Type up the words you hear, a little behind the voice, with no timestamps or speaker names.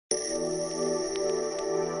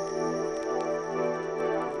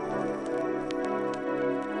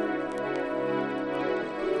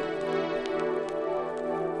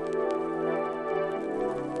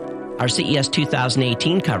Our CES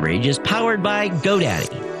 2018 coverage is powered by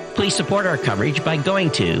GoDaddy. Please support our coverage by going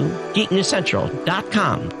to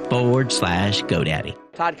geeknewscentral.com/GoDaddy.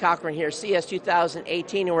 Todd Cochran here, CES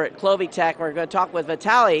 2018, and we're at Clovitech. We're going to talk with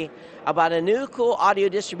Vitaly about a new cool audio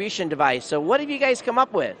distribution device. So what have you guys come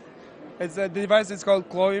up with? The device is called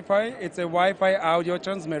Clovify. It's a Wi-Fi audio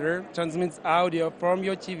transmitter. Transmits audio from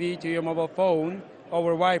your TV to your mobile phone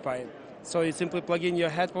over Wi-Fi. So you simply plug in your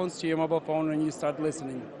headphones to your mobile phone and you start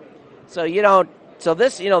listening. So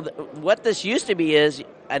what this used to be is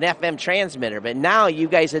an FM transmitter, but now you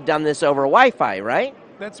guys have done this over Wi-Fi, right?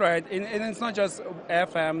 That's right. And it's not just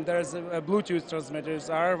FM. There's Bluetooth transmitters,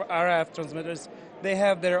 RF transmitters. They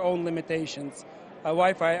have their own limitations.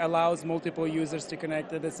 Wi-Fi allows multiple users to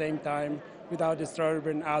connect at the same time without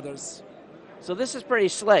disturbing others. So this is pretty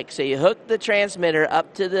slick. So you hook the transmitter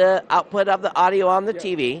up to the output of the audio on the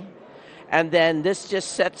TV, and then this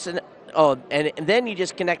just sets and then you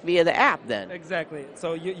just connect via the app then. Exactly.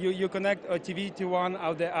 So you connect a TV to one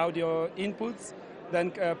of the audio inputs,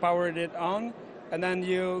 then power it on, and then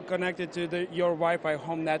you connect it to your Wi-Fi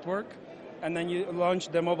home network, and then you launch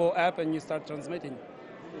the mobile app and you start transmitting.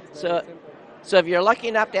 So if you're lucky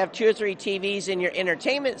enough to have 2 or 3 TVs in your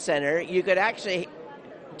entertainment center, you could actually,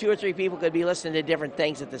 2 or 3 people could be listening to different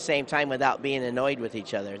things at the same time without being annoyed with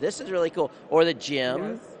each other. This is really cool. Or the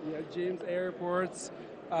gym. Yes, gyms, airports,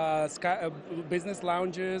 business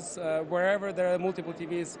lounges, wherever there are multiple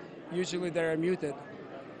TVs, usually they're muted.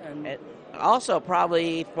 And also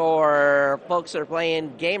probably for folks that are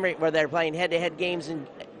playing where they're playing head-to-head games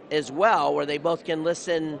as well, where they both can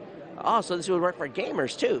listen. Oh, so this would work for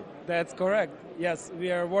gamers too. That's correct. Yes, we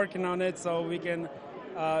are working on it so we can.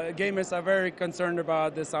 Gamers are very concerned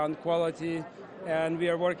about the sound quality, and we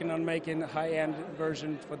are working on making a high-end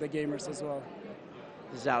version for the gamers as well.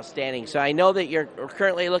 This is outstanding. So I know that you're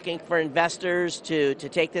currently looking for investors to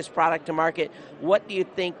take this product to market. What do you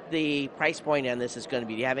think the price point on this is going to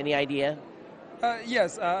be? Do you have any idea?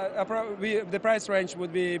 Yes, the price range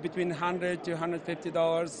would be between $100 to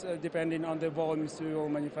 $150, depending on the volumes we will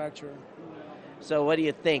manufacture. So what do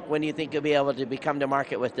you think? When do you think you'll be able to come to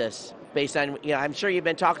market with this? Based on, I'm sure you've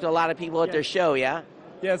been talking to a lot of people at their show, yeah?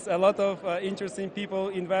 Yes, a lot of interesting people,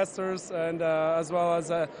 investors, and as well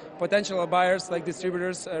as potential buyers like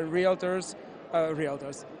distributors, retailers.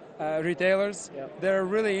 They're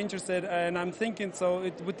really interested, and I'm thinking so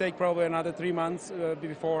it would take probably another 3 months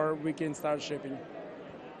before we can start shipping.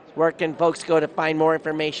 Where can folks go to find more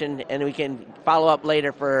information, and we can follow up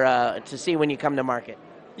later to see when you come to market?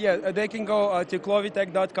 Yeah, they can go to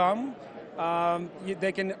clovitech.com.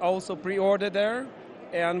 They can also pre-order there.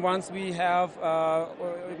 And once we have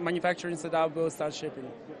manufacturing set up, we'll start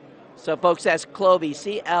shipping. So, folks, that's Clovi,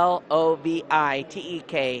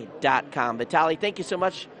 CLOVITEK.com. Vitaly, thank you so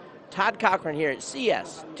much. Todd Cochran here at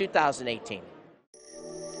CES 2018.